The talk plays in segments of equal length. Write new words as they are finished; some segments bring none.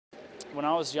When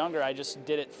I was younger, I just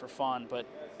did it for fun, but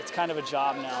it's kind of a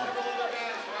job now.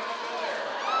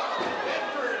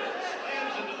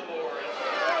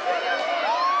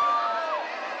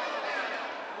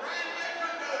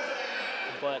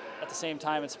 But at the same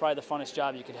time, it's probably the funnest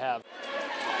job you could have.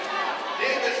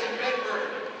 Davis and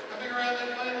Bedford coming around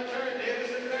that final turn.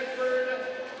 Davis and Bedford, and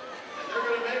they're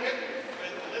going to make it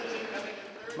with Lindsay coming in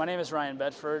third. My name is Ryan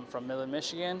Bedford from Midland,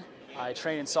 Michigan. I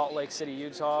train in Salt Lake City,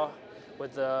 Utah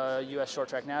with the U.S. Short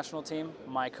Track National Team.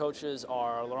 My coaches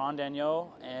are Laurent Dagneau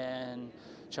and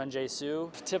Chun-Jae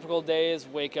Soo. Typical days,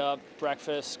 wake up,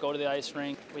 breakfast, go to the ice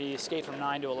rink. We skate from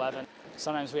 9 to 11.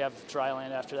 Sometimes we have dry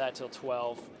land after that till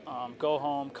 12. Go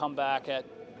home, come back at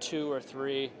 2 or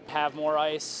 3, have more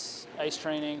ice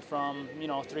training from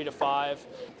 3 to 5,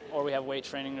 or we have weight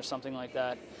training or something like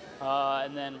that.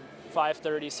 And then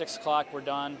 5:30, 6 o'clock, we're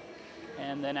done.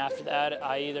 And then after that,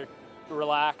 I either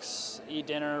relax, eat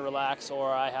dinner, relax,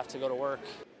 or I have to go to work.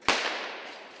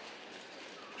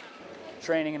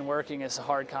 Training and working is a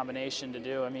hard combination to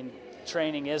do. I mean,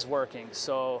 training is working,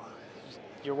 so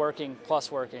you're working plus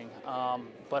working.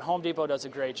 But Home Depot does a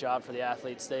great job for the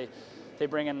athletes. They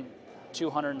bring in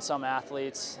 200 and some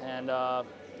athletes and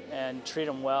treat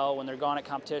them well. When they're gone at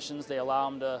competitions, they allow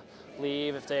them to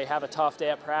leave. If they have a tough day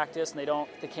at practice and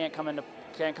they can't come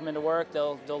into work,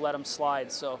 they'll let them slide.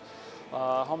 So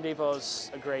Home Depot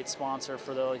is a great sponsor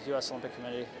for the U.S. Olympic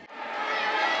Committee.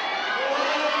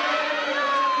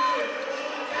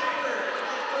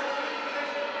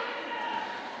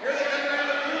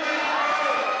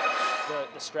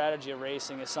 The strategy of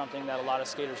racing is something that a lot of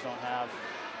skaters don't have.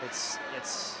 It's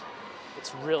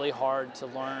really hard to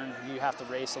learn. You have to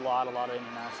race a lot of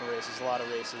international races, a lot of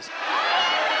races.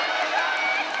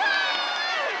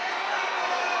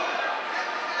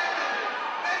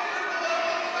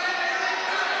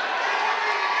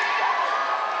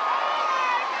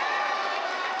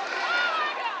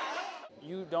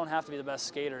 You don't have to be the best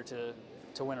skater to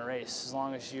win a race. As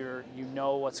long as you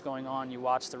know what's going on, you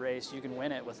watch the race, you can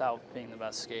win it without being the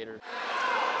best skater.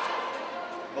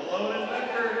 Malone and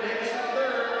Bedford, Davis in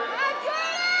third.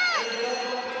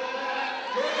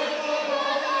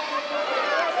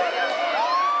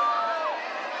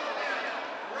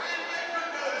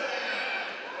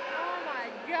 Oh my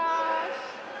gosh!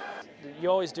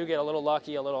 You always do get a little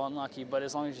lucky, a little unlucky, but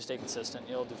as long as you stay consistent,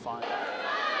 you'll do fine.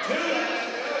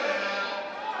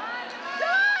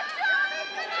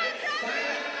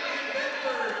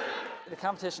 The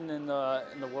competition in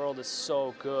the world is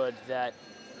so good that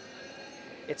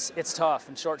it's tough,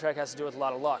 and short track has to do with a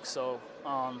lot of luck. So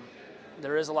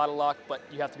there is a lot of luck, but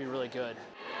you have to be really good.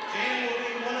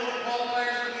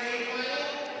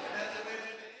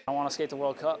 I want to skate the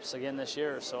World Cups again this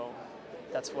year, so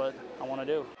that's what I want to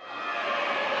do.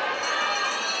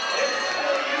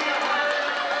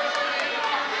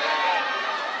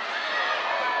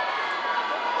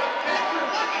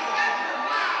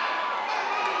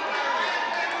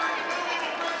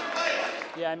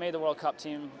 Yeah, I made the World Cup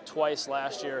team twice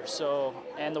last year,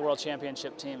 and the World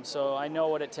Championship team. So I know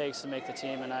what it takes to make the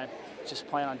team, and I just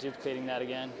plan on duplicating that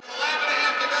again. If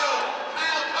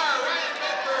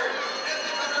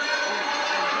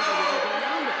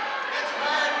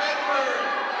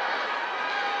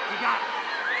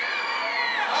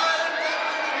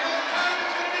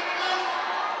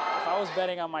I was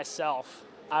betting on myself,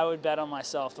 I would bet on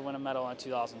myself to win a medal in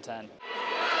 2010.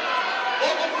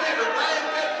 Local favorite, Ryan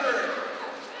Bedford,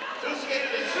 who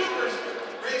skated a super